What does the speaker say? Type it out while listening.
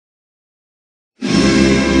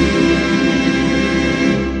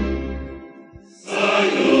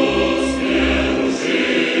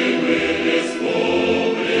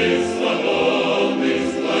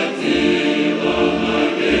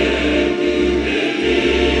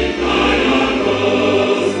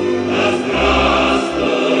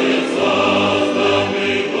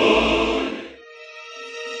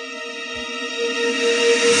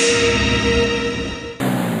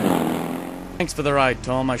the ride,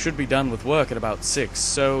 Tom. I should be done with work at about 6,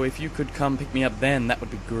 so if you could come pick me up then, that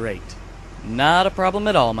would be great. Not a problem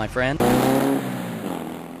at all, my friend.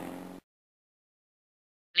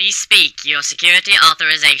 Please speak your security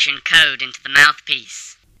authorization code into the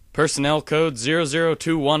mouthpiece. Personnel code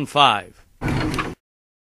 00215.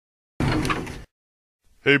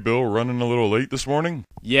 Hey Bill, running a little late this morning?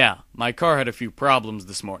 Yeah, my car had a few problems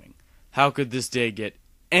this morning. How could this day get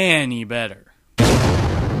any better?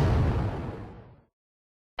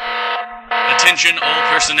 Attention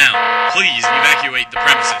all personnel. Please evacuate the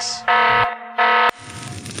premises.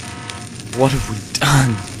 What have we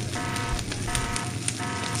done?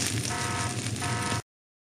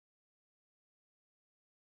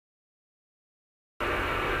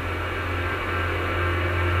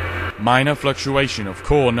 Minor fluctuation of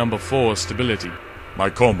core number 4 stability. My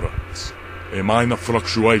comrades, a minor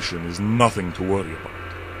fluctuation is nothing to worry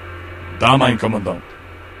about. Da, mein Kommandant.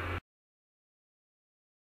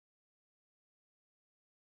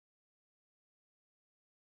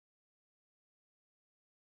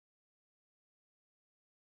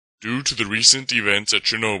 Due to the recent events at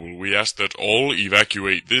Chernobyl, we ask that all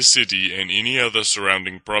evacuate this city and any other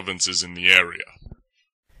surrounding provinces in the area.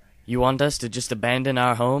 You want us to just abandon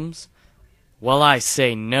our homes? Well, I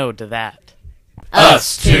say no to that.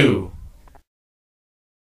 Us too.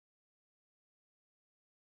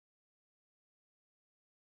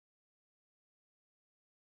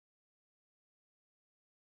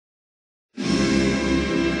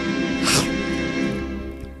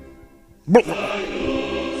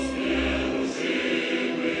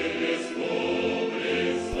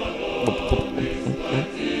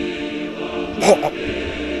 Oh.